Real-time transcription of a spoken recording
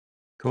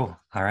Cool.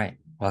 All right.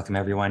 Welcome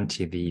everyone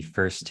to the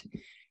first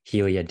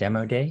Helia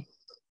demo day.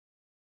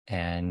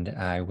 And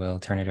I will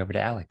turn it over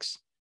to Alex.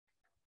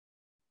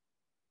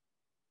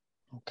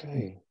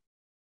 Okay.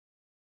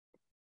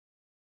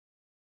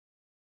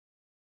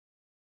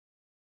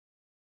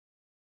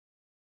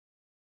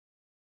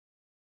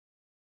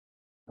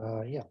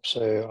 Yeah,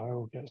 so I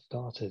will get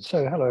started.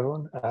 So hello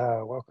everyone,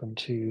 welcome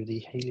to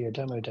the Helia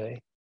demo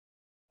day.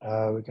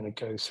 We're going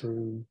to go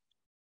through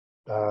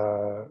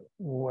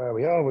where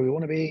we are, where we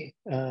want to be,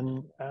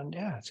 and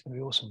yeah, it's going to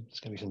be awesome. It's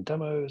going to be some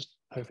demos.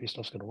 Hopefully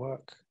stuff's going to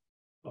work.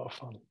 A lot of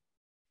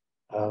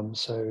fun.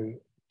 So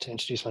to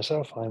introduce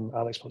myself, I'm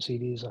Alex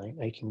Potsides.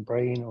 I'm Aching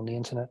Brain on the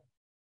internet.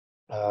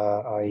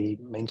 I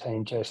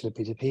maintain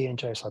JSLibP2P and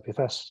JS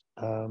IPFS,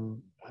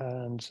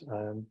 and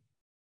I'm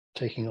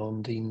taking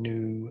on the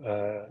new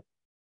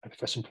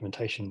IPFS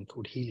implementation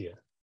called Helia.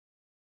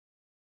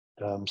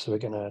 So we're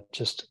going to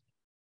just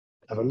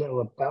have a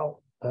little about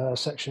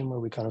section where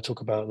we kind of talk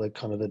about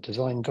the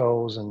design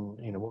goals and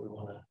what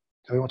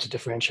we want to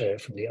differentiate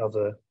it from the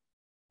other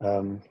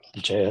the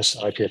JS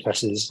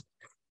IPFSs.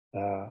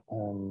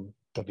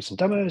 There'll be some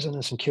demos and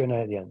then some Q&A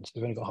at the end. So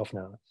we've only got half an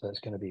hour, so it's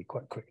going to be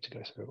quite quick to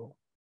go through it all.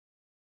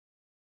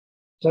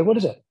 So what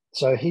is it?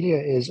 So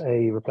Helia is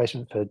a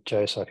replacement for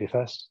JS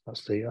IPFS.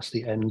 That's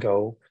the end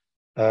goal.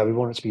 We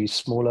want it to be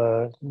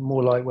smaller,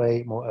 more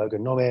lightweight, more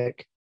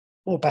ergonomic,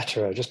 more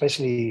better. Just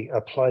basically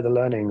apply the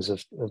learnings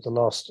of the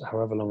last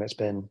however long it's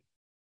been,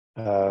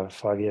 5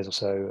 years or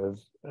so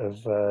of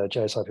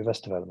JS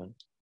IPFS development,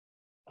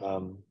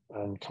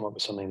 and come up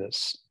with something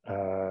that's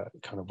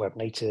kind of web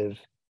native,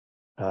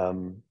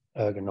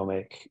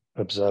 ergonomic,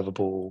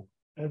 observable.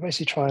 And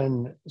basically try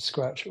and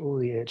scratch all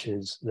the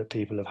itches that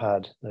people have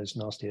had, those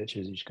nasty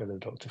itches you should go to the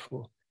doctor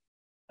for,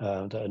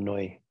 that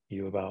annoy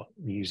you about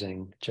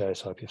using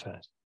JS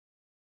IPFS.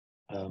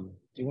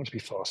 You want to be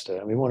faster,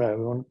 and we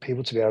want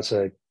people to be able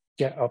to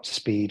get up to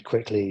speed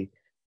quickly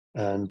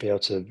and be able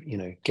to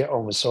get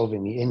on with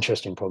solving the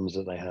interesting problems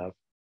that they have,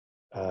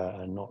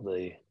 and not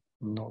the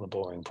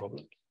boring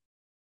problems.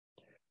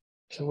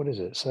 So what is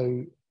it?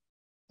 So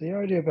the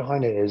idea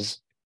behind it is,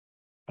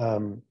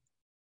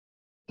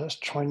 let's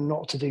try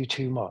not to do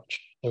too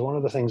much. So one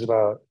of the things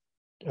about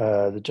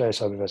the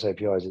JS IPFS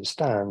API as it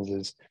stands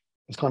is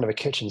it's kind of a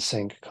kitchen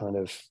sink kind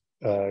of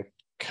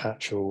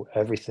catch-all.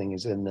 Everything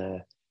is in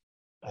there,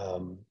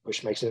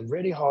 which makes it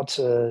really hard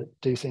to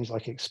do things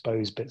like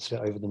expose bits of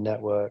it over the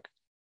network,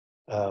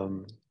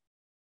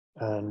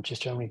 and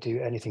just generally do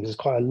anything. There's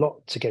quite a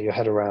lot to get your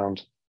head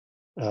around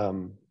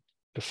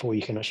before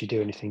you can actually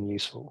do anything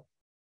useful,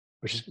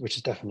 which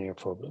is definitely a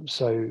problem.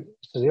 So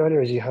the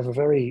idea is you have a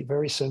very,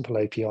 very simple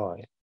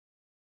API.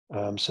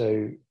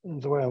 So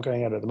the way I'm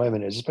going at it at the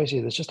moment is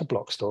basically there's just a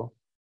block store,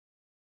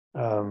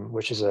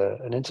 which is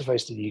an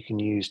interface that you can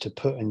use to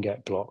put and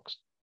get blocks.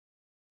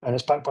 And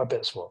it's backed by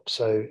BitSwap.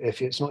 So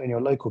if it's not in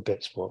your local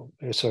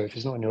BitSwap, sorry, if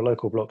it's not in your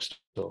local block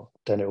store,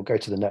 then it will go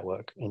to the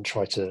network and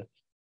try to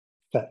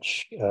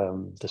fetch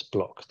this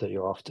block that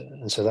you're after.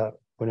 And so that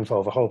would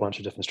involve a whole bunch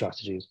of different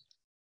strategies.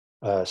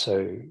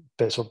 So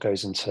BitSwap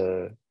goes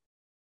into,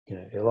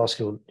 it'll ask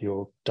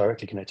your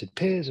directly connected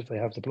peers if they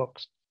have the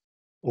blocks,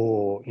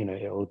 or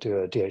it'll do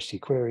a DHT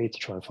query to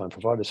try and find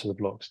providers for the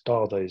blocks,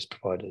 dial those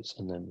providers,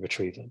 and then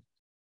retrieve them.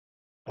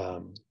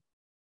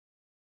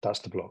 That's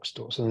the block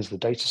store. So there's the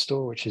data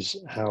store, which is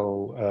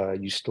how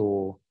you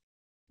store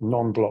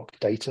non-block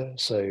data.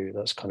 So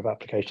that's kind of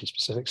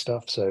application-specific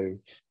stuff. So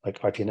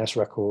like IPNS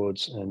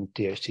records and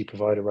DHT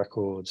provider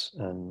records,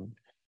 and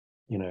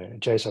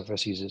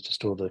JSFS uses to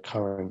store the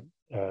current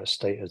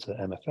state as the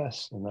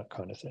MFS and that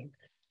kind of thing.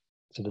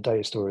 So the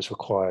data store is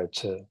required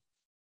to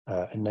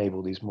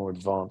enable these more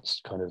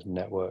advanced kind of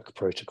network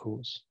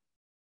protocols.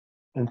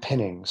 And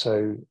pinning.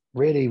 So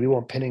really, we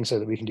want pinning so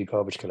that we can do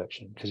garbage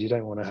collection, because you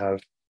don't want to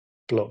have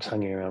blocks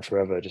hanging around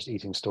forever, just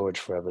eating storage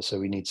forever. So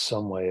we need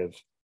some way of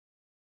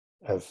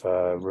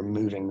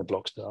removing the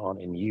blocks that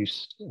aren't in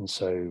use. And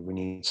so we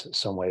need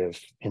some way of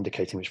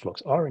indicating which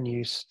blocks are in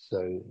use.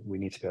 So we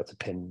need to be able to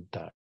pin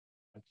that.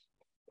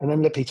 And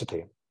then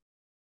libp2p.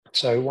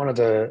 So one of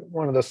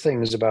the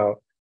things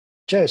about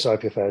JS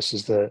IPFS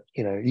is that,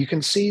 you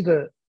can see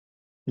that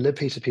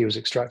libp2p was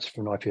extracted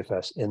from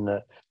IPFS in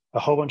that a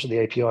whole bunch of the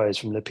APIs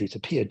from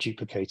libp2p are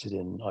duplicated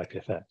in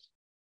IPFS,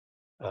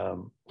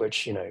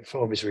 which,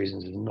 for obvious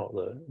reasons, is not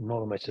the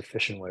most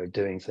efficient way of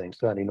doing things,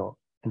 certainly not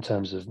in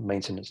terms of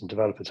maintenance and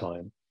developer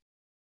time.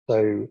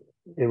 So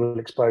it will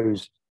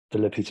expose the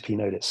libp2p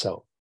node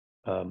itself.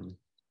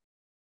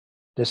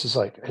 This is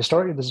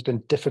historically, this has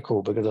been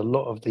difficult because a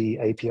lot of the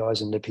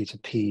APIs in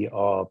libp2p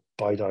are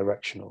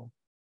bidirectional.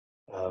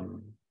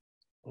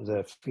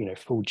 They're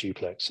full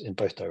duplex in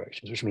both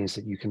directions, which means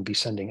that you can be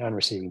sending and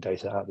receiving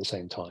data at the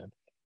same time.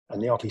 And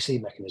the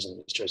RPC mechanism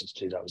that's chosen to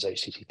do that was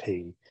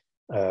HTTP,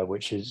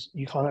 which is,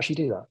 you can't actually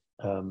do that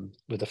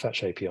with the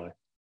fetch API.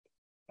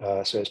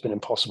 So it's been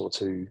impossible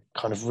to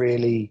kind of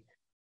really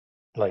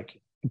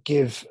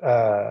give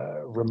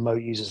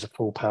remote users the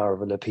full power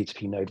of a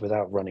libp2p node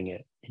without running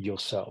it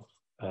yourself.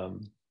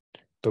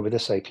 But with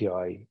this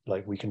API,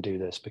 we can do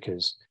this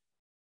because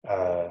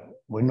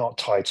we're not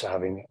tied to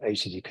having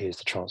HTTP as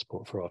the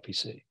transport for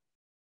RPC.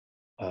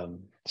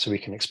 So we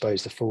can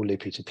expose the full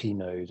libp2p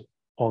node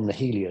on the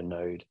Helia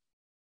node,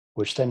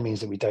 which then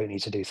means that we don't need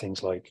to do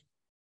things like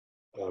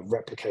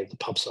replicate the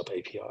PubSub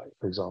API,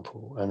 for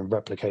example, and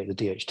replicate the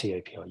DHT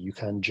API. You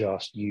can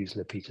just use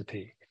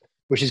libp2p,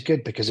 which is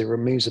good because it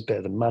removes a bit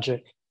of the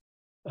magic,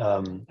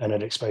 and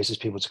it exposes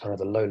people to kind of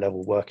the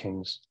low-level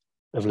workings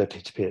of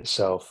libp2p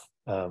itself,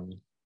 and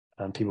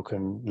people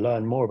can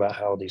learn more about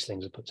how these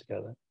things are put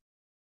together.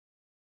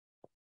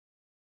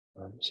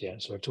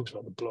 So I've talked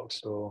about the block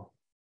store,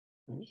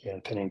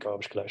 pinning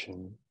garbage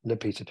collection,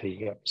 libp2p.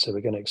 Yeah, so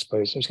we're going to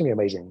expose. So it's going to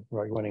be amazing,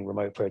 right? Running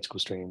remote protocol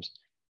streams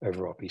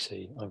over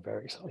RPC. I'm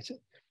very excited.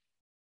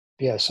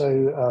 Yeah,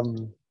 so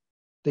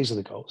these are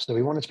the goals. So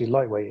we want it to be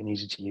lightweight and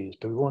easy to use,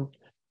 but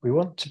we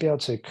want to be able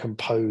to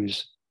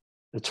compose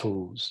the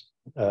tools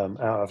out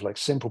of like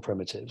simple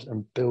primitives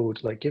and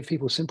build, like give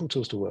people simple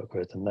tools to work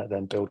with and let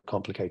them build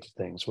complicated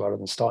things rather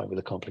than starting with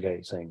a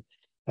complicated thing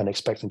and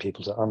expecting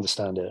people to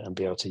understand it and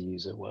be able to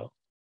use it well.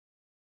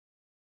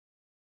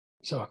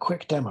 So a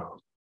quick demo.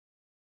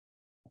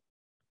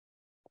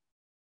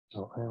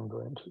 So I am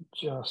going to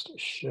just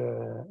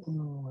share.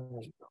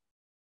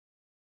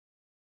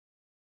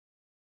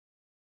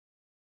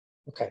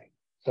 Okay,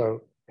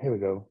 so here we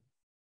go.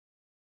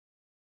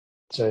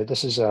 So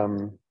this is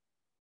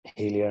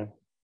Helia.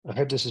 I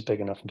hope this is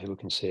big enough and people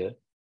can see it.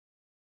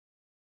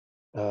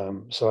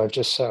 So I've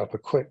just set up a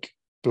quick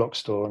block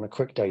store and a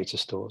quick data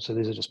store. So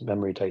these are just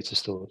memory data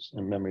stores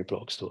and memory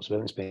block stores. So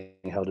everything's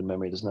being held in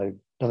memory.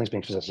 Nothing's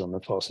being processed on the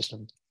file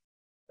system.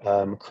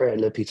 Create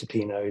a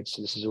libp2p node.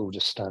 So this is all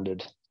just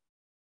standard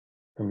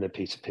from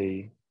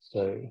libp2p.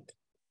 So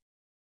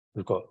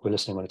we're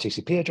listening on a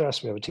TCP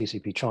address. We have a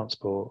TCP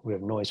transport. We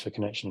have noise for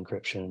connection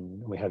encryption.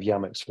 And we have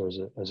YAMX for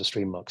as a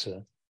stream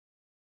muxer.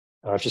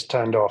 I've just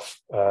turned off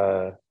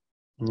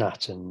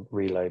NAT and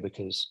relay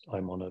because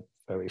I'm on a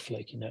very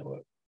flaky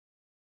network.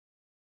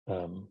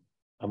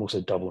 I'm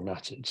also double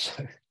natted,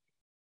 so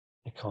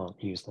I can't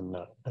use the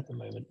NAT at the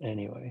moment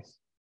anyway.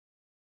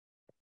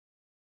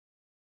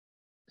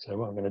 So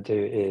what I'm going to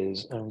do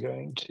is I'm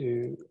going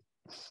to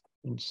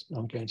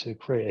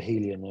create a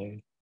Helia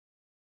node.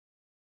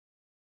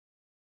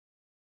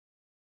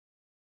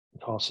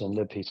 I pass in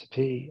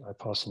libp2p, I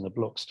pass in the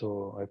block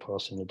store, I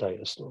pass in the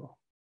data store.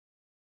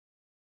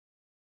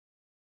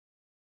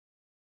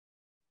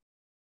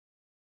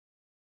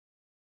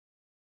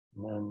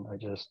 And then I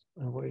just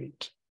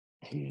await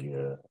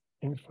Helia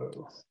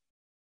info.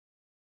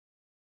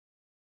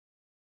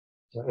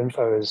 So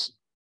info is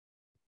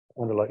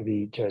kind of like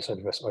the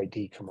JSON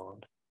ID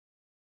command.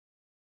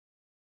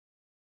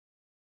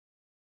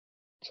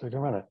 So we can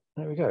run it.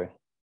 There we go.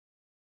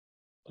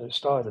 So it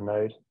started the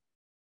node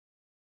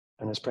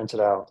and it's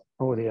printed out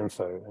all the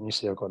info. And you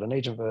see I've got an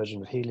agent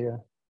version of Helia.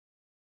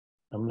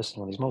 I'm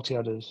listening on these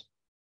multi-adders.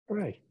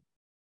 Hooray.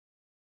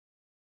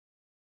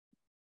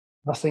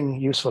 Nothing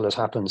useful has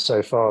happened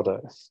so far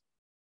though.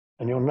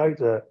 And you'll note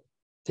that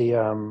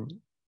in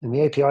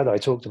the API that I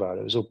talked about,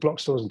 it was all block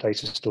stores and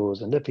data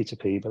stores and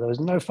libp2p, but there was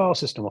no file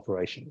system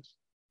operations.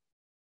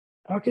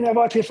 How can you have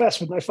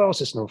IPFS with no file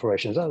system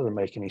operations? That doesn't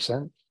make any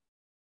sense.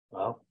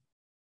 Well,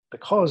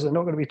 because they're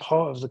not going to be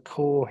part of the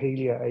core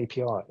Helia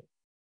API.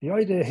 The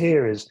idea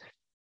here is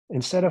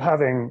instead of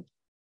having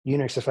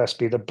UnixFS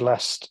be the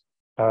blessed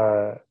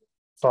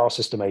file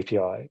system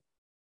API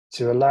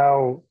to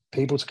allow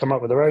people to come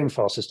up with their own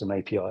file system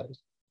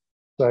APIs.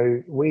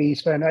 So we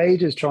spent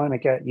ages trying to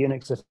get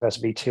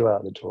UnixFS v2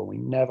 out the door. We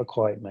never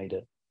quite made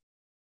it.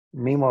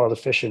 Meanwhile, the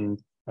fission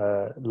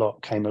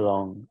lot came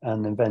along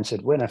and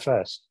invented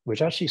WinFS,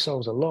 which actually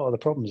solves a lot of the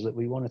problems that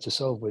we wanted to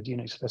solve with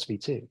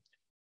UnixFS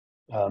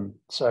v2.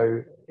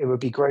 So it would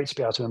be great to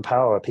be able to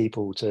empower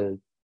people to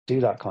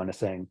do that kind of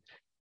thing,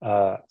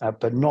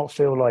 but not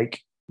feel like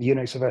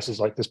UnixFS is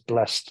like this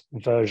blessed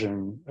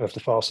version of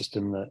the file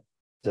system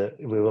that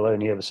we will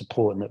only ever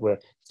support and that we're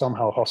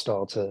somehow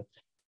hostile to,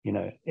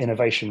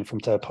 innovation from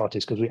third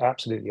parties, because we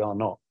absolutely are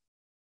not.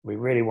 We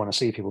really want to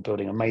see people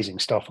building amazing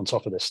stuff on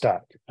top of this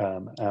stack.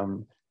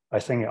 I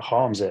think it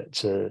harms it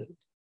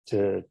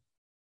to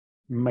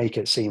make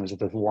it seem as if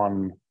there's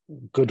one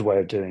good way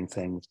of doing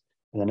things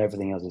and then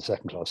everything else is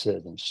second-class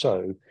citizen.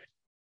 So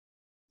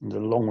the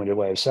long-winded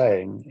way of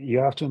saying, you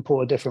have to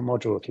import a different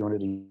module if you want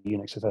to do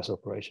UnixFS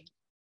operation.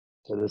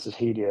 So this is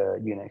Helia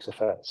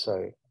UnixFS.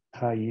 So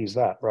how you use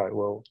that? Right,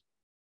 well,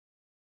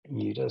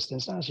 you just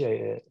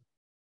instantiate it,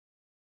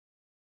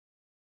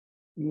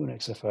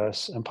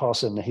 UnixFS, and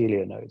pass in the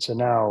Helia node. So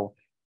now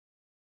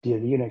the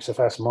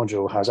UnixFS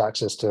module has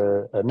access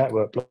to a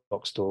network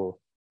block store,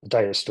 a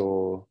data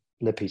store,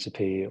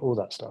 libp2p, all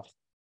that stuff.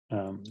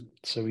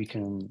 So we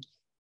can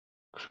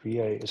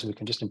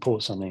just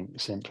import something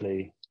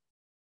simply.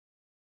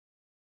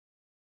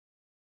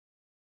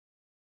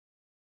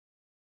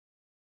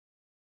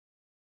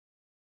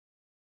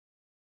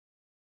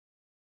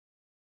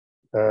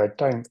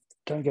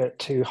 Don't get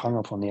too hung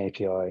up on the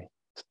API.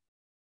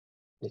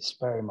 It's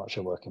very much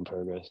a work in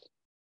progress.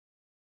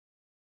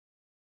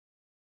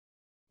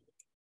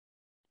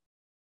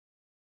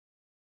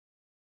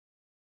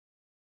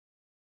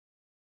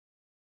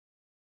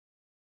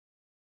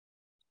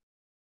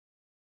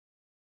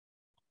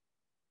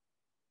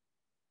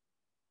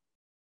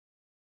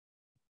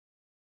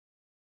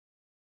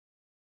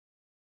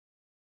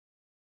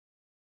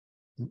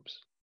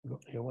 Oops, I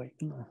got the awake,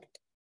 didn't I?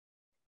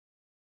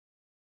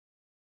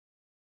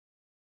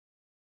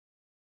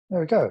 There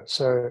we go.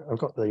 So I've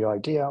got the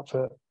ID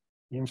output,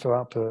 the info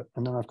output,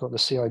 and then I've got the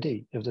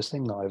CID of this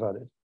thing that I've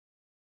added.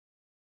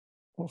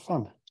 What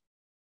fun.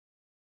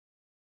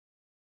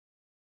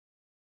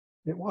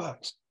 It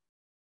works.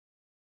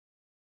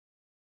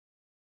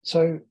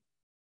 So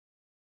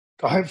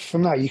I hope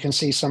from that you can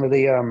see some of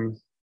the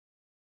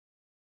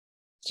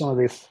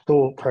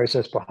thought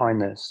process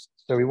behind this.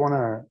 So we want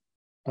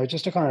to,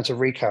 just to kind of to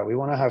recap, we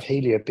want to have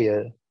Helia be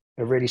a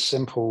really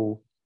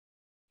simple,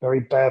 very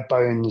bare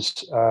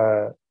bones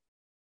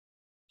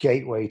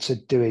gateway to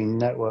doing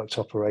networked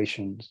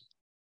operations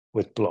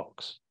with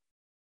blocks.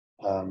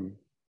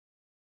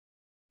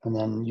 And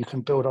then you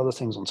can build other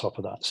things on top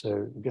of that. So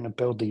we're going to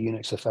build the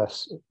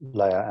UnixFS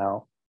layer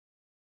out.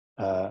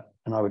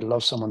 And I would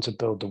love someone to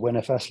build the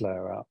WinFS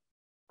layer out,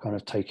 kind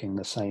of taking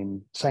the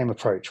same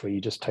approach where you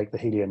just take the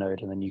Helia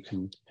node and then you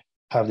can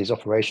have these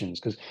operations.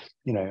 Because,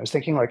 you know, I was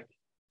thinking like,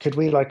 could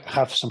we like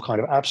have some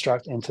kind of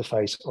abstract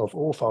interface of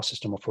all file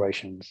system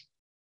operations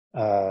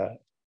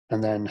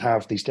and then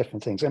have these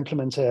different things,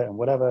 implement it and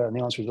whatever? And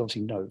the answer is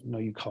obviously no,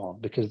 you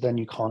can't, because then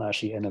you can't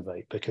actually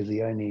innovate, because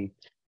the only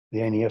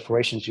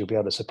operations you'll be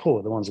able to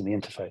support are the ones in the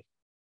interface.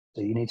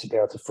 So you need to be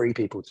able to free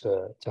people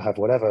to have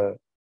whatever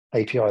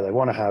API they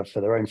want to have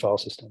for their own file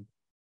system.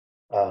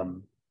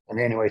 And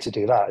the only way to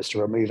do that is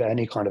to remove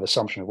any kind of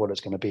assumption of what it's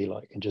going to be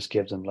like, and just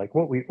give them like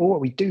what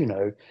we do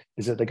know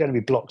is that they're going to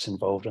be blocks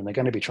involved, and they're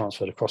going to be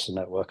transferred across the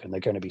network, and they're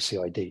going to be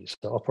CIDs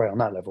that operate on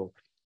that level,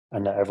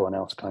 and let everyone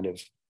else kind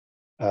of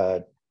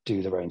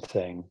do their own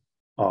thing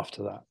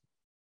after that.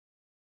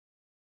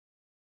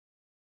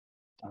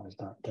 That was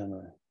that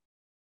demo.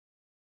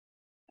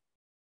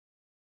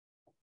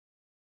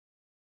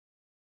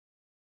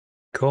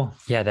 Cool.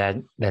 Yeah,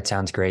 that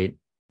sounds great.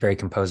 Very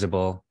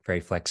composable, very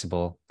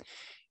flexible.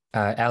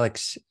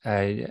 Alex,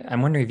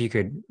 I'm wondering if you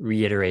could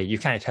reiterate, you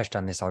kind of touched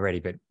on this already,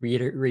 but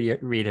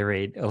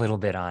reiterate a little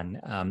bit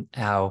on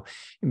how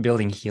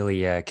building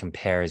Helia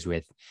compares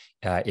with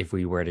if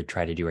we were to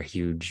try to do a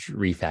huge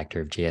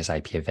refactor of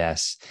JS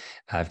IPFS.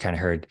 I've kind of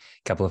heard a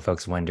couple of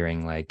folks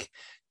wondering, like,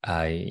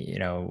 you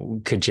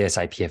know, could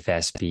JS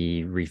IPFS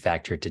be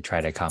refactored to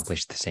try to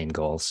accomplish the same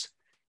goals?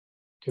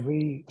 Could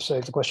we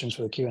save the questions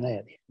for the Q&A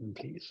at the end,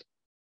 please?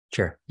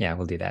 Sure. Yeah,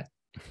 we'll do that.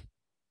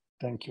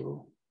 Thank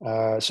you.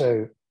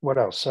 So what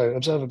else? So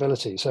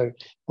observability. So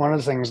one of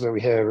the things that we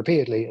hear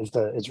repeatedly is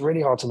that it's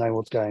really hard to know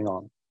what's going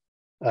on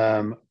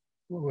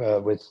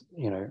with,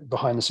 you know,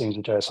 behind the scenes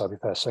with JS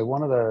IPFS. So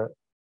one of the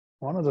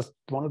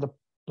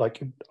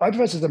like,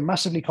 IPFS is a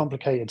massively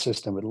complicated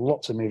system with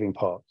lots of moving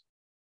parts,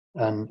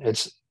 and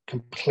it's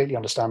completely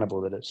understandable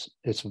that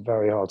it's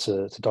very hard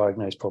to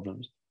diagnose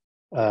problems.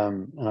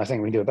 And I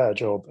think we do a better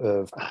job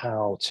of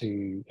how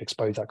to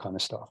expose that kind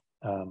of stuff.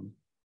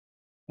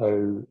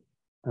 So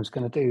I was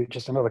going to do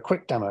just another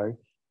quick demo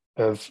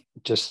of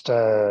just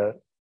a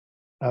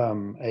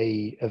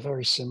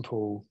very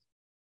simple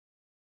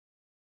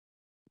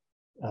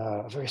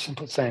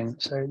thing.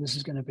 So this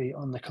is going to be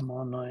on the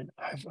command line.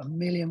 I have a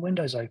million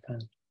windows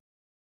open.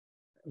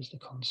 There's the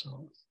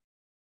console.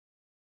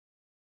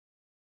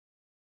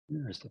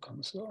 There's the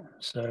console.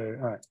 So,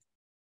 all right.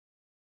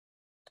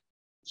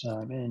 So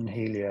I'm in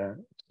Helia.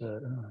 So, I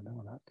don't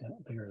want that to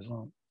get bigger as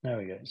well. There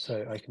we go.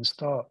 So I can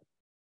start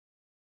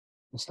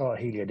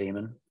Helia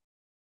daemon.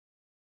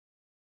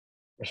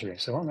 Actually,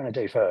 so what I'm going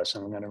to do first,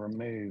 I'm going to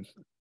remove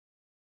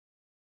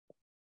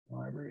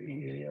library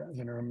Helia. I'm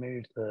going to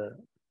remove the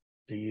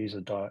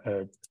user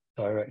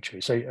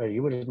directory. So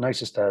you would have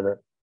noticed there that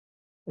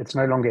it's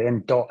no longer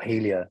in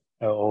 .helia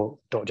or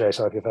 .js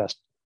IPFS.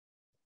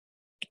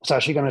 It's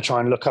actually going to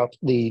try and look up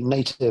the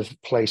native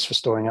place for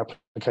storing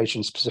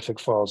application-specific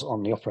files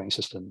on the operating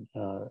system,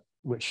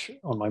 which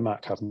on my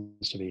Mac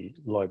happens to be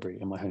library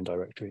in my home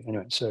directory.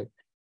 Anyway, so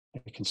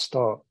I can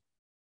start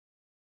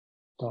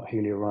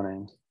Helia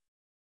running.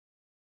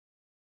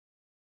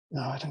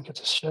 No, I don't get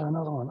to share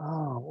another one.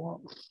 Oh, what?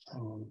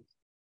 Hang on.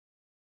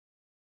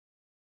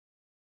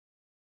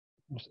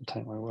 I have to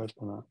take my word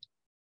for that.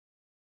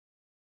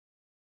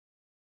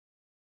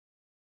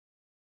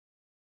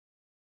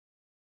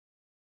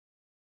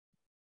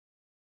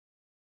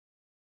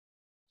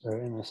 So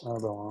in this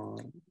other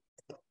one,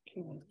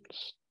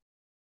 documents.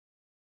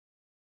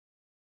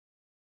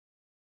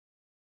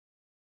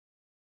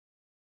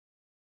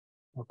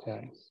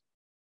 Okay.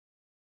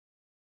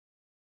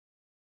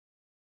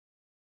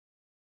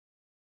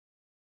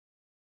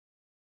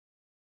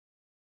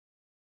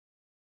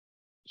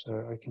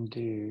 So I can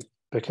do,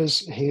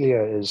 because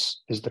Helia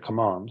is the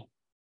command,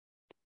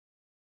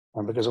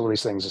 and because all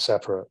these things are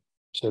separate.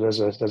 So there's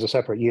a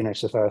separate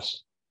UnixFS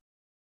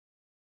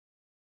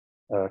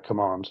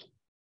command.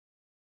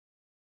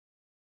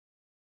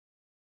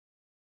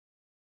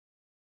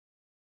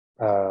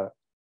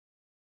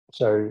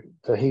 So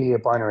the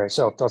Helia binary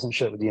itself doesn't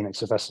ship with the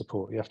UnixFS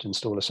support. You have to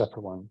install a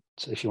separate one.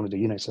 So if you want to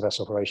do UnixFS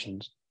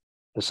operations,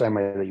 the same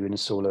way that you would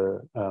install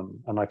an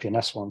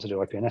IPNS one to do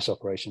IPNS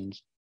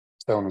operations,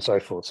 so on and so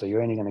forth. So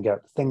you're only going to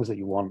get things that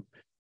you want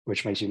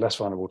which makes you less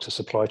vulnerable to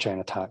supply chain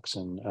attacks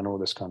and all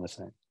this kind of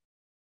thing.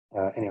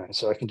 Anyway,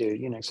 so I can do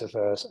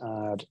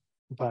unixfs add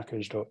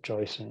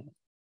package.json.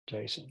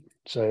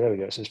 So there we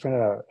go. So it's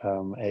printed out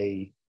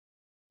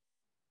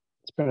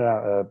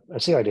a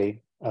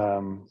CID.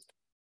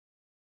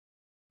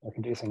 I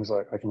can do things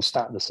like I can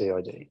stat the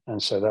CID,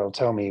 and so that'll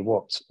tell me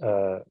what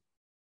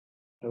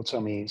it'll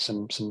tell me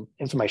some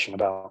information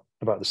about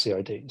the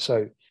CID.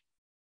 So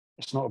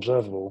it's not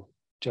observable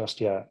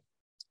just yet.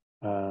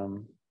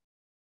 Why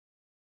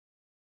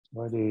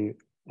do you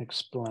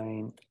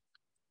explain?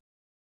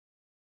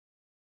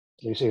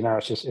 You see now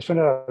it's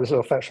printed out this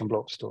little fetch from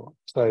block store.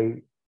 So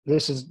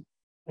this is,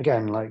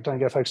 again, like, don't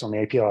get focused on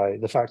the API.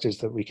 The fact is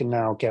that we can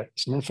now get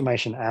some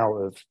information out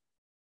of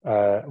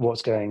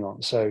what's going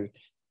on. So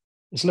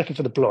it's looking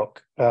for the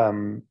block,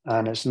 and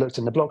it's looked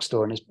in the block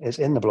store, and it's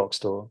in the block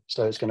store.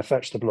 So it's going to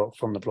fetch the block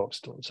from the block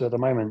store. So at the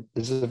moment,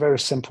 this is a very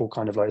simple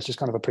kind of, like, it's just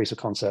kind of a proof of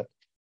concept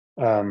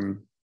of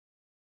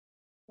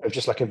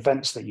just like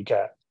events that you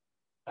get,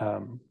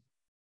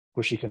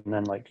 which you can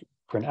then like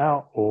print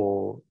out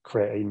or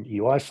create an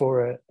UI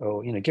for it,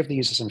 or give the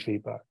user some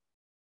feedback.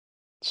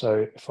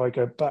 So if I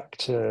go back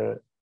to,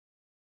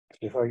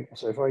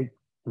 if I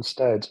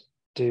instead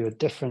do a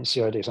different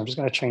CID, so I'm just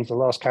going to change the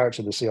last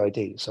character of the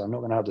CID. So I'm not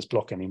going to have this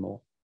block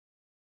anymore.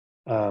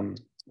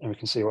 And we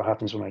can see what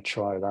happens when I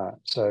try that.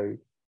 So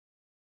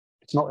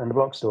it's not in the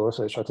block store,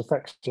 so it's tried to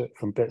fetch it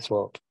from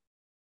Bitswap,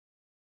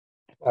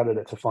 added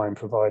it to find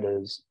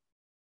providers.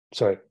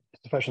 Sorry,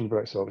 it's fetched from the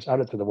block store, it's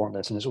added to the want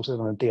list, and it's also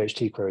on a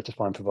DHT query to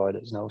find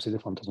providers. Now, obviously,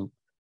 this one not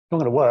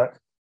going to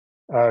work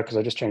because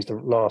I just changed the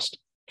last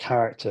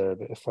character.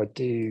 But if I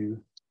do,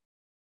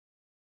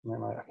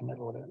 then I can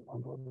never remember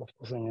what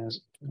the thing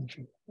is.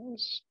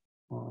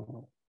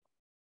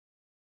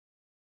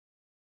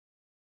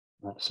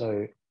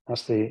 So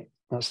that's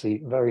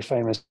the very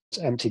famous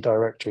empty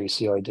directory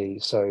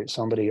CID. So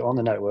somebody on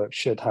the network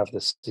should have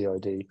this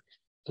CID.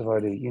 So if I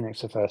do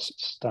unixfs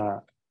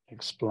stat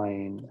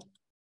explain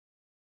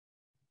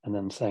and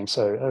then thing.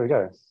 So there we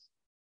go.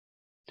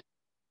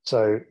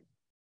 So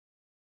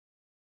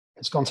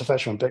it's gone to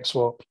fetch from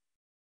Bitswap.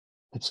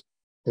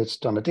 It's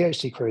done a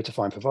DHT query to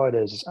find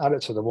providers. It's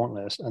added to the want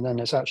list, and then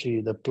it's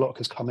actually the block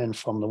has come in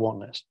from the want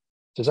list.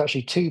 There's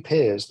actually two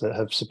peers that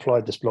have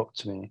supplied this block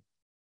to me,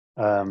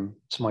 to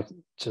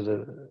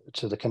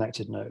the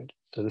connected node.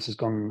 So this has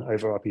gone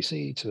over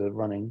RPC to the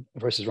running. The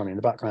process is running in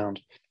the background,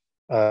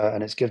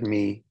 and it's given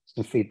me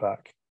some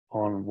feedback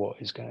on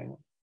what is going on.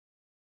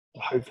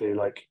 Hopefully,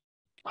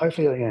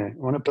 I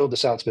want to build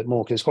this out a bit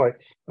more, because it's quite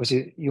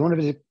obviously you want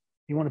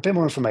a bit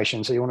more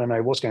information. So you want to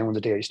know what's going on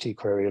with the DHT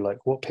query, like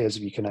what peers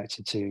have you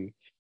connected to,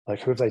 like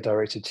who have they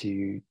directed to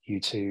you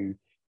to,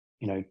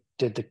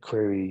 did the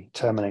query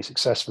terminate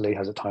successfully,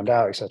 has it timed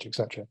out,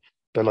 etc.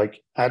 But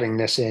like adding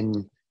this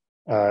in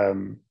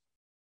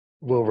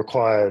will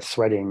require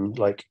threading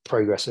like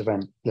progress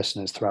event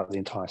listeners throughout the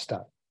entire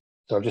stack.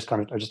 So I've just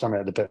done it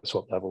at the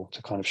Bitswap level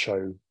to kind of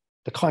show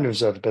the kind of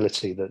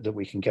observability that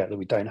we can get that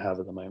we don't have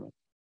at the moment.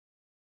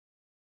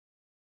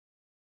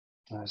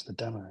 There's the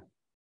demo.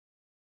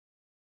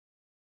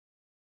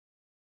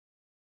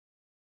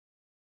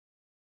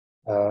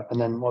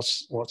 And then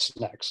what's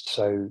next?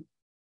 So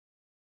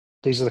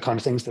these are the kind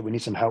of things that we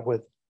need some help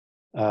with.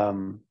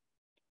 So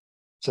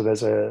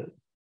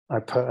I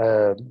put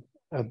a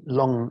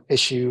long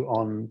issue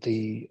on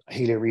the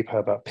Helia repo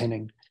about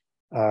pinning,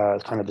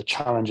 kind of the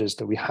challenges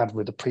that we had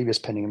with the previous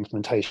pinning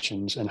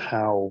implementations, and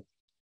how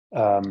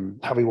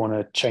we want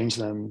to change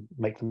them,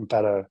 make them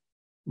better,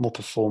 more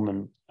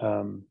performant,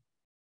 and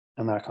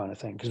that kind of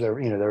thing. Because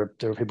there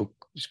are people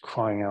just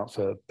crying out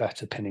for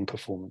better pinning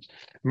performance.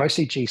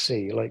 Mostly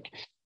GC, like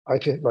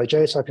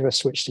JS IPFS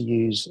switched to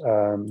use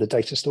the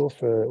data store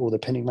for all the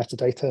pinning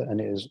metadata, and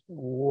it is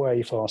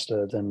way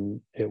faster than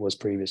it was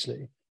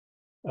previously.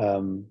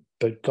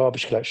 But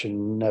garbage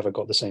collection never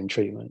got the same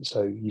treatment.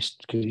 So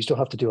because you still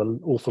have to do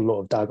an awful lot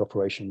of DAG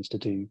operations to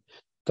do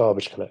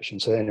garbage collection.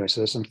 So anyway,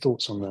 so there's some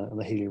thoughts on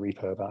the Helia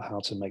repo about how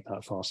to make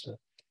that faster.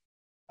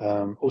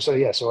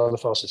 Also, so other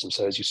file systems.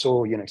 So as you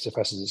saw,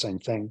 unixfs is the same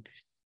thing.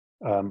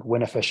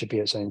 WinFS should be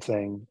its own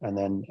thing, and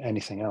then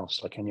anything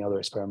else, like any other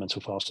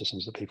experimental file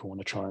systems that people want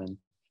to try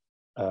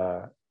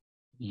and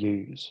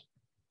use.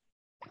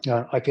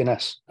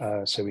 IPNS,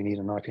 so we need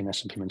an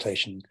IPNS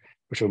implementation,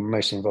 which will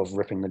mostly involve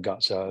ripping the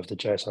guts out of the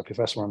JS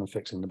IPFS one and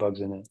fixing the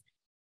bugs in it.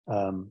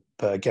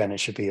 But again, it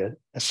should be a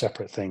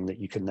separate thing that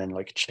you can then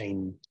like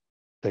chain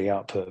the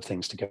output of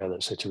things together.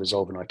 So to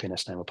resolve an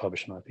IPNS name or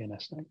publish an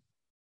IPNS name.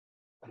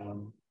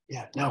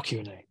 Now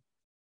Q&A.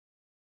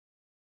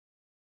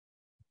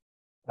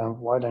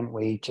 Why don't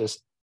we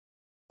just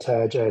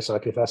tear JS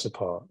IPFS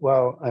apart?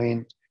 Well, I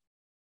mean,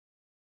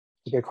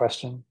 it's a good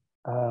question.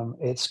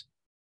 It's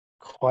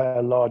quite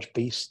a large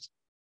beast,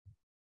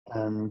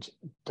 and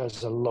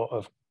there's a lot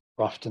of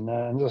craft in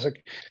there. And there's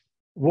like,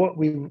 what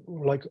we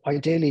like,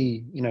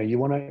 ideally, you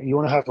want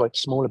to have like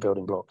smaller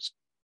building blocks,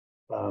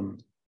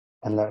 and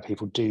let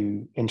people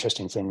do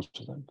interesting things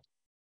with them.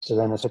 So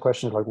then it's a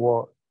question of like,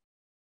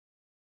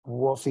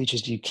 what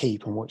features do you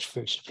keep and which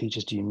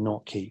features do you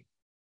not keep?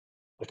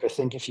 Like, I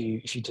think if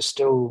you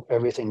distill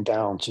everything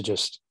down to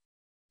just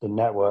the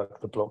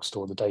network, the block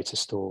store, the data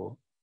store,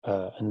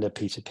 and the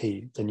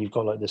P2P, then you've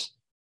got like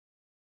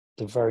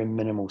the very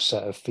minimal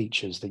set of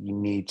features that you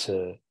need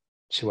to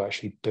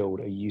actually build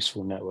a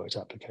useful networked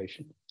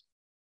application.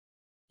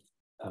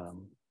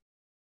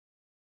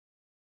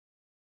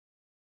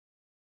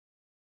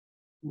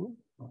 Not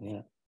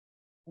yet.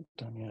 Not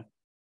done yet.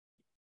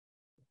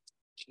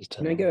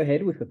 Can I go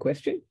ahead with a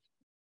question?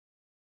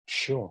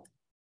 Sure,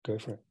 go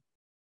for it.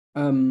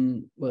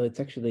 Well, it's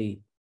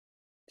actually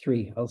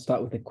three. I'll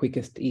start with the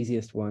quickest,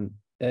 easiest one.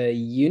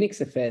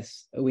 Unix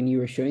FS, when you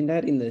were showing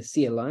that in the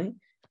CLI,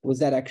 was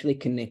that actually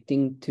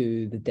connecting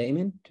to the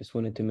daemon? Just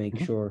wanted to make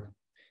sure.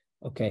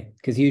 Okay,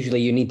 because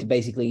usually you need to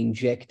basically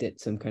inject it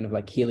some kind of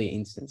like Helia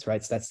instance,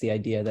 right? So that's the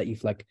idea, that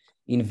you've like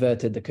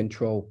inverted the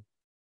control.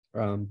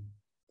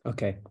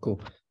 Okay,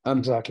 cool.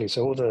 Exactly.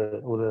 So all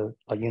the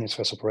like Unix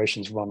FS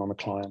operations run on the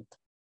client,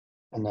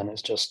 and then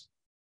it's just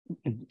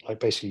like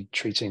basically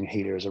treating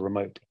Helia as a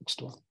remote block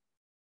store.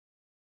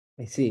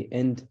 I see.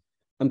 And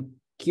I'm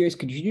curious,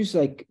 could you just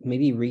like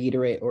maybe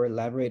reiterate or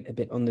elaborate a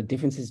bit on the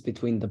differences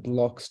between the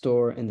block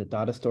store and the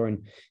data store,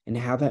 and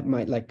how that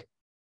might like,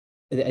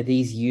 are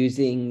these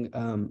using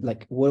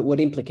like what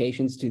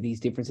implications do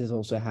these differences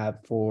also have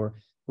for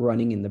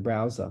running in the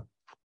browser?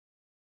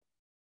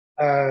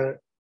 So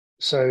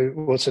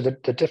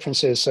the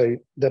difference is, so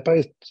they're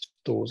both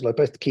stores, like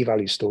both key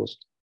value stores.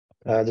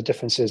 The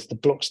difference is the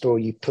block store,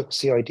 you put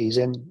CIDs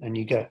in and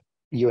you get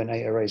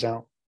UNA arrays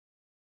out.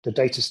 The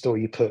data store,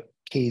 you put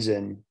keys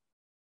in,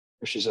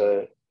 which is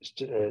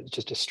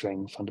just a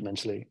string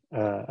fundamentally,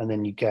 and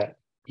then you get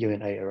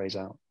UNA arrays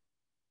out.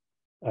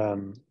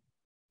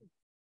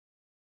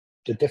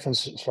 The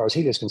difference as far as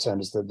Helia is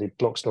concerned is that the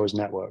block store is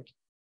networked.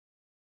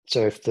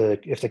 So if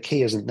the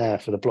key isn't there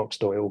for the block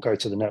store, it will go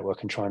to the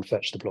network and try and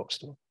fetch the block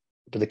store.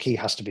 But the key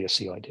has to be a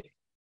CID.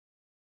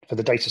 For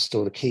the data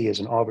store, the key is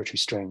an arbitrary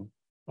string,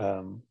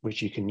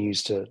 which you can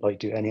use to like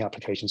do any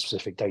application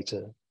specific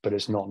data, but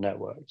it's not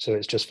networked. So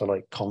it's just for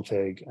like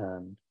config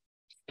and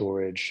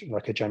storage,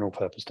 like a general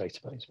purpose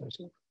database,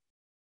 basically.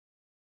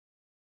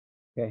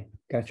 Okay,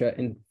 gotcha.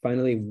 And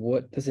finally,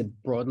 what does it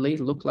broadly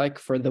look like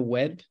for the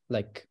web?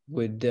 Like,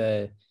 would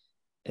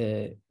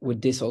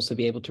this also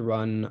be able to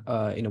run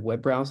in a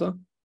web browser?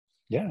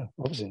 Yeah,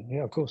 obviously.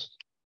 Yeah, of course.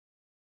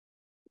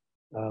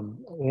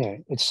 Yeah,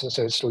 it's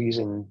still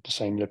using the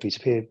same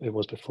libp2p it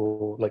was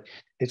before. Like,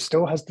 it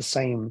still has the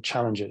same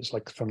challenges.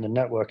 Like, from the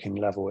networking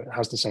level, it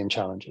has the same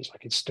challenges.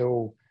 Like, it's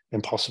still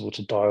impossible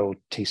to dial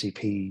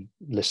TCP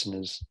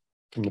listeners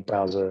from the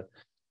browser.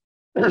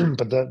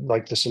 But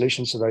the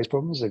solutions to those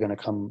problems are going to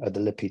come at the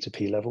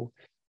libp2p level,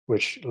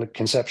 which like,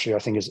 conceptually I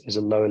think is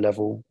a lower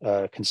level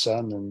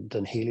concern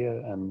than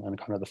Helia and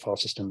kind of the file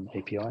system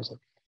APIs.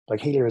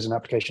 Like Helia is an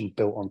application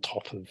built on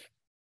top of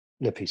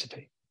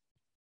libp2p.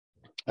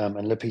 And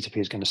libp2p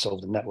is going to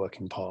solve the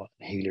networking part.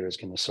 Helia is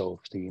going to solve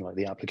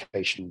the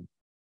application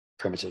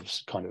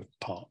primitives kind of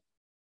part.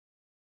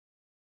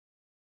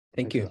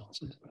 Thank you.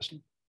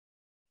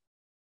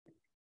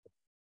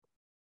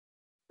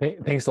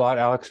 Thanks a lot,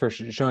 Alex, for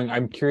showing.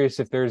 I'm curious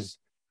if there's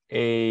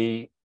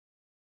a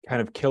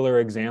kind of killer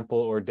example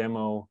or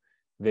demo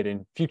that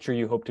in future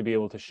you hope to be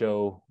able to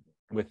show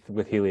with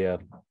Helia,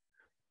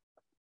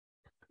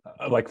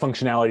 like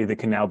functionality that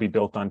can now be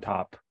built on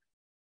top.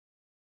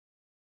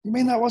 You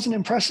mean that wasn't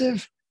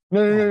impressive?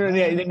 No.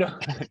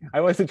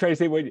 I wasn't trying to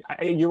say what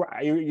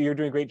you're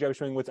doing a great job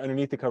showing what's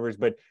underneath the covers,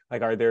 but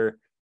like, are there,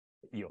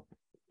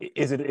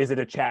 is it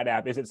a chat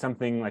app? Is it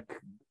something like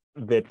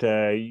that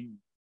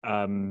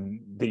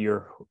that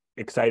you're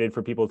excited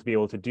for people to be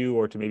able to do,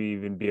 or to maybe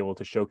even be able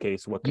to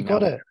showcase what can you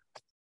got it.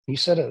 You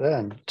said it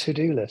then.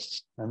 To-do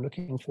lists. I'm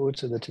looking forward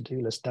to the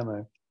to-do list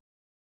demo.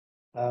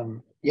 I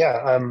don't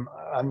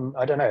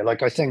know.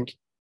 Like, I think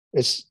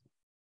it's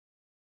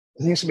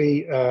going to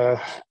be,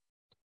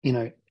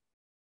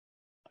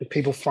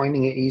 people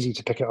finding it easy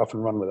to pick it up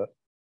and run with it.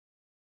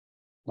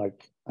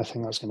 Like, I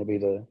think that's going to be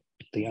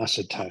the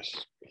acid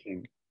test, I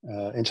think.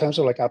 In terms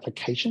of like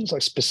applications,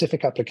 like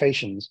specific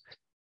applications,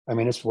 I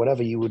mean, it's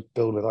whatever you would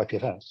build with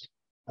IPFS,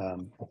 I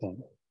think.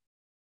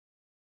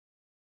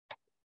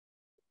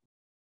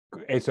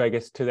 So I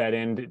guess to that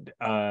end,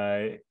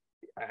 I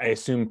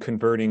assume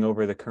converting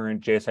over the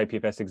current JS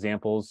IPFS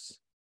examples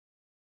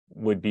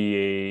would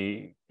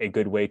be a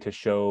good way to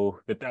show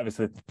that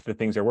obviously the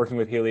things are working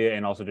with Helia,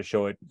 and also to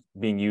show it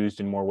being used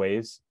in more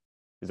ways.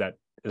 Is that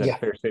a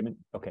fair statement?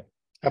 Okay.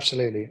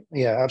 Absolutely.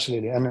 Yeah,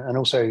 absolutely. And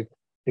also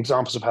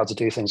examples of how to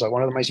do things. Like,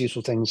 one of the most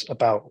useful things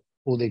about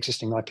all the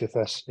existing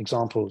IPFS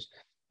examples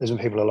is when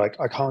people are like,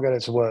 I can't get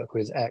it to work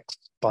with X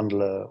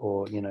bundler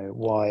or,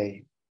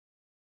 Y,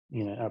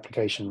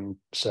 application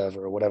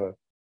server or whatever.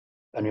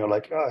 And you're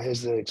like, oh,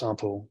 here's the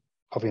example,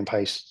 copy and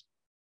paste,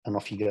 and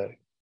off you go.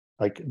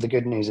 Like, the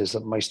good news is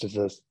that most of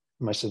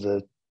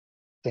the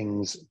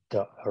things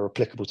that are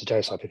applicable to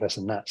JS IPFS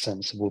in that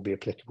sense will be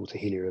applicable to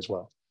Helia as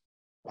well.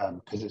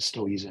 Because it's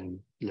still using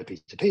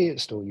libp2p,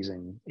 it's still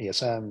using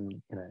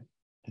ESM,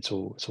 it's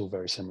all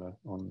very similar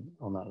on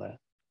that layer.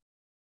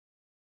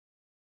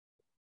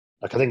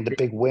 Like I think the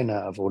big win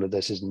out of all of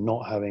this is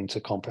not having to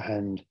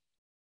comprehend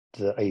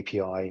the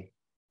API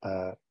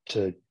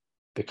to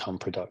become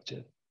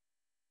productive.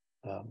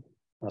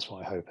 That's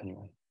what I hope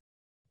anyway.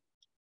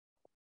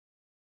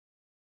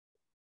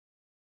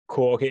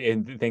 Cool. Okay,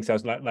 and thanks. That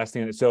was last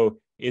thing. So,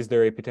 is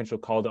there a potential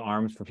call to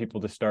arms for people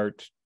to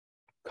start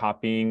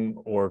copying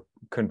or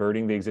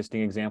converting the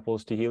existing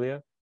examples to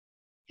Helia?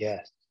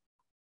 Yes.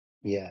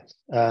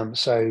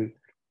 So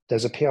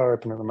there's a PR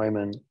open at the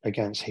moment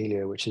against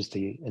Helia, which is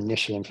the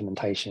initial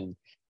implementation,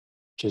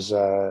 which is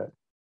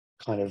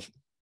kind of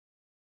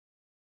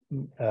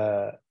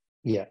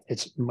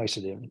it's most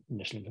of the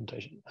initial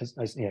implementation. It's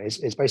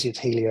basically it's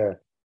Helia,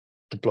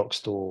 the block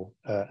store,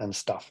 and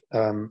stuff.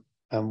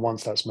 And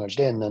once that's merged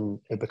in, then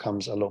it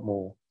becomes a lot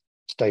more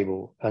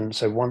stable. And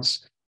so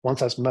once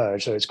that's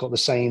merged, so it's got the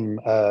same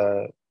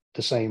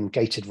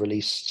gated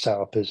release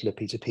setup as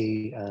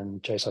libp2p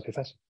and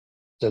JS-IPFS.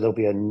 So there'll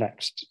be a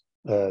next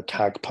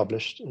tag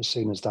published as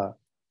soon as that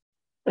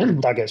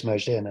that gets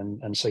merged in,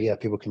 and so yeah,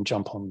 people can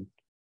jump on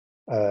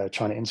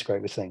trying to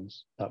integrate with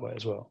things that way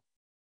as well.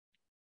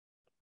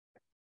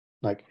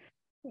 Like,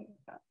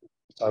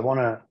 so I want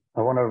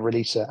to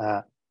release it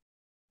at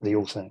the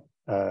all thing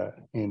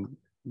in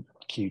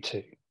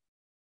Q2.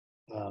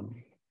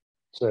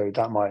 So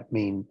that might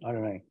mean, I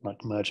don't know,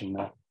 like merging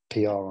that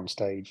PR on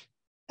stage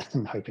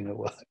and hoping it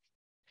works.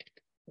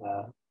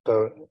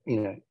 But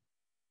you know,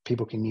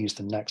 people can use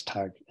the next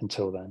tag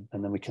until then,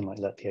 and then we can like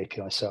let the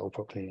API settle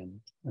properly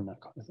and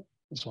that kind of thing.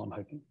 That's what I'm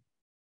hoping.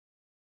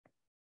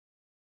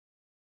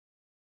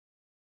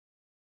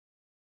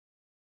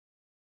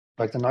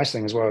 Like the nice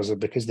thing as well is that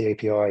because the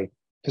API,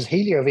 because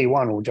Helia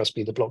v1 will just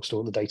be the block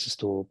store, the data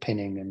store,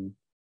 pinning,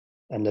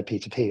 and the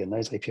P2P, and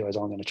those APIs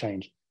aren't going to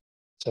change.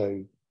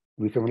 So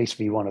we can release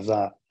v1 of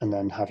that and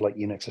then have like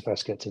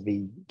UnixFS get to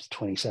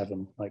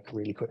v27 like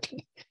really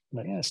quickly.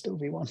 Like, yeah, still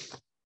v1.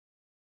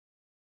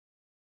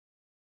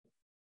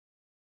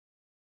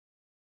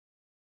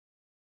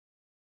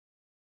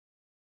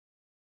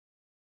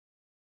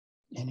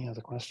 Any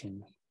other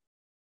questions?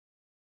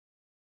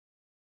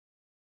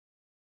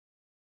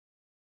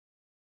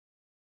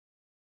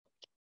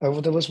 Well,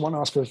 there was one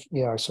ask of,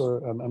 I saw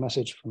a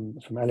message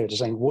from Elliot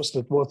saying, what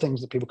are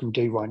things that people can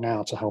do right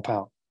now to help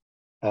out?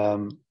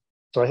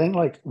 So I think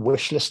like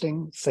wish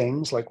listing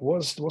things, like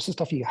what's the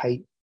stuff you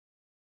hate?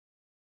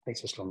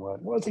 Hate's a strong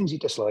word. What are the things you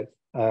dislike?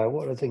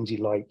 What are the things you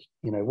like?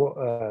 You know,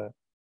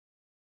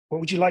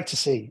 what would you like to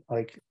see?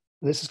 Like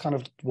this is kind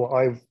of what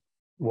I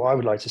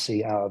would like to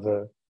see out of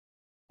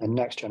a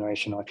next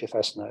generation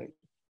IPFS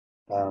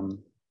node.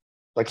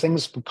 Like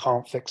things we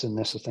can't fix in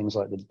this are things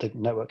like the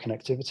network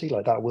connectivity,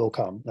 like that will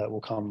come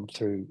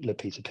through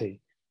libp2p.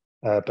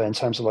 But in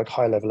terms of like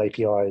high level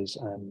APIs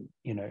and,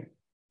 you know,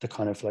 the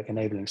kind of like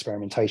enabling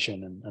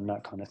experimentation and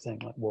that kind of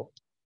thing, like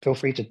feel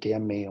free to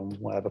DM me on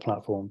whatever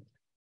platform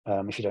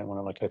if you don't want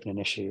to like open an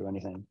issue or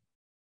anything.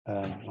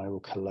 I will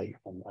collate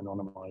and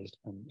anonymize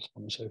and so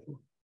on and so forth.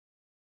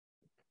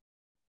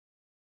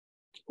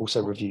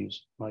 Also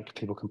reviews, like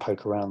people can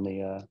poke around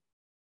the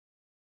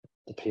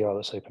PR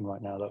that's open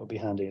right now. That would be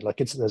handy. Like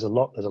there's a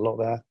lot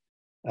there.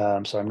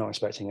 So I'm not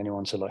expecting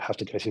anyone to like have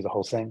to go through the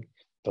whole thing.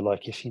 But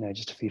like if, you know,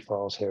 just a few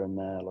files here and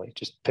there, like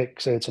just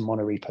pick, so it's a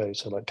monorepo,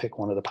 so like pick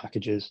one of the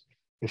packages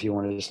if you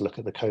want to just look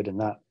at the code in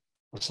that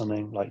or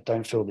something. Like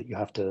don't feel that you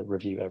have to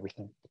review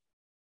everything.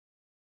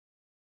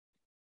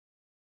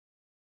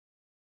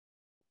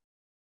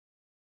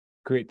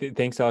 Great,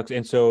 thanks, Alex.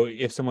 And so,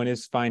 if someone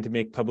is fine to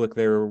make public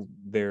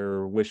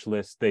their wish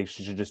list, they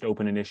should just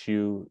open an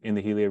issue in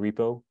the Helia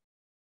repo.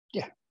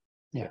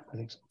 Yeah, I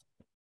think so.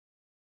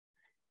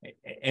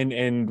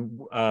 And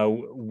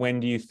when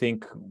do you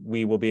think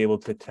we will be able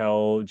to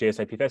tell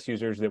JS-IPFS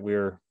users that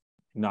we're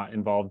not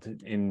involved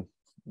in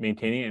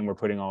maintaining it and we're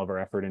putting all of our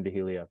effort into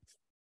Helia?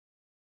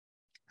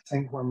 I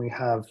think when we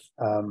have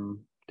the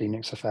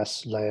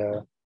UnixFS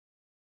layer,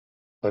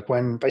 like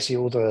when basically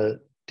all the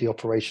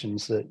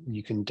operations that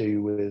you can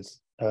do with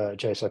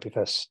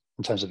JS-IPFS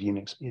in terms of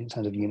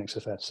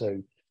UnixFS.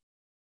 So,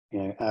 you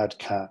know, add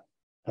cat,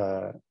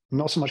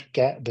 not so much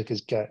get,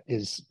 because get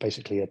is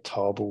basically a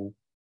tarball.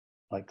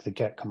 Like the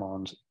get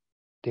command,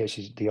 the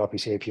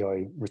RPC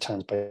API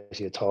returns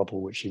basically a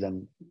tarball, which you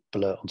then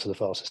blurt onto the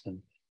file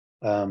system.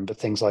 But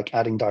things like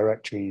adding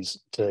directories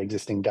to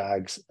existing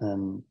DAGs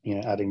and, you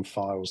know, adding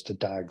files to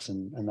DAGs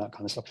and that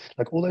kind of stuff,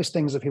 like all those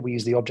things that people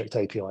use the object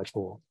API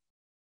for,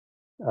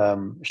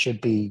 should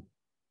be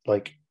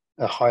like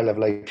a high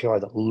level API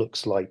that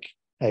looks like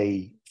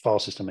a file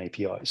system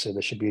API. So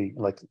there should be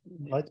like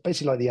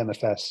basically like the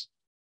MFS,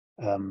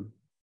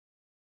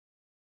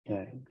 you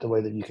know, the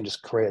way that you can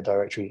just create a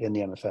directory in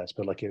the MFS,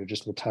 but like it would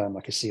just return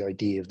like a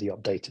CID of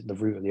the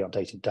root of the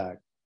updated DAG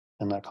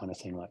and that kind of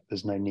thing. Like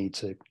there's no need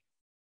to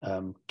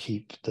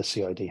keep the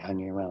CID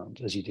hanging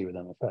around as you do with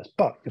MFS.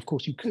 But of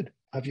course you could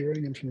have your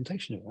own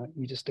implementation of it, right?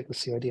 You just stick the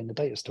CID in the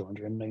data store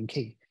under a known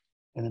key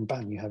and then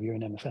bang, you have your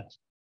own MFS.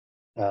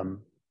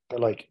 But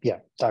like, yeah,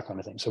 that kind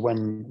of thing. So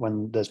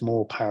when there's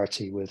more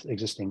parity with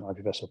existing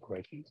IPFS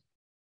operations,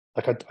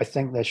 like I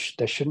think there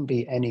shouldn't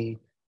be any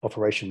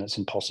operation that's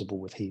impossible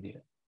with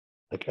Helia.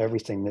 Like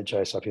everything that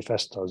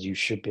JS-IPFS does, you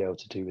should be able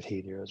to do with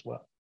Helia as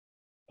well.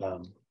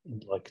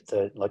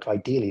 Like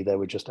ideally, there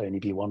would just only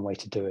be one way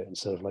to do it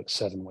instead of like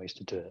 7 ways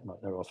to do it,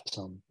 like there are for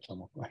some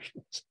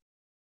operations.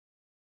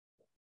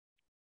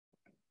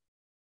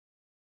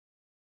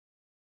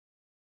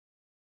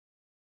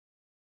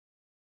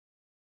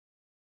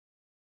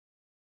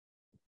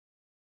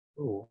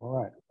 Oh,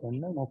 all right. Then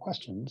no more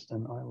questions.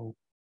 Then I will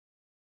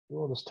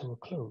draw this to a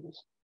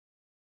close.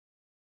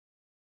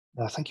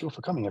 Thank you all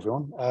for coming,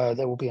 everyone.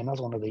 There will be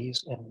another one of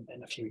these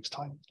in a few weeks'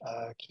 time.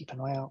 Keep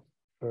an eye out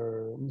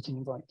for meeting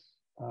invites.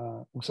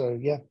 Also,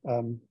 yeah,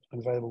 I'm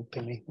available.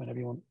 Ping me whenever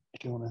you want.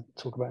 If you want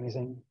to talk about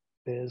anything,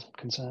 fears,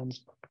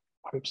 concerns,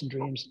 hopes and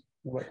dreams,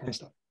 all that kind of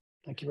stuff.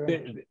 Thank you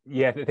very much.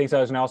 Yeah, thanks.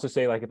 I was going to also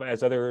say, like, if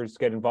as others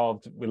get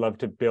involved, we'd love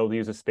to be able to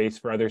use a space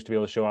for others to be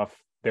able to show off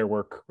their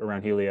work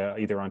around Helia,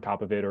 either on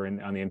top of it or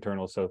on the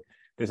internal. So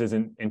this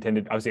isn't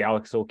intended. Obviously,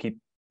 Alex will keep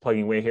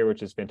plugging away here,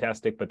 which is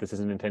fantastic, but this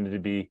isn't intended to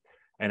be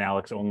an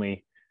Alex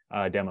only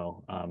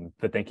demo.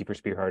 But thank you for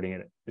spearheading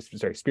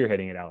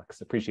it, Alex.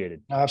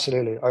 Appreciated.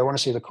 Absolutely. I want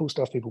to see the cool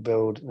stuff people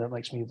build. That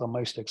makes me the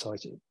most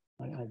excited.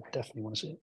 I definitely want to see it.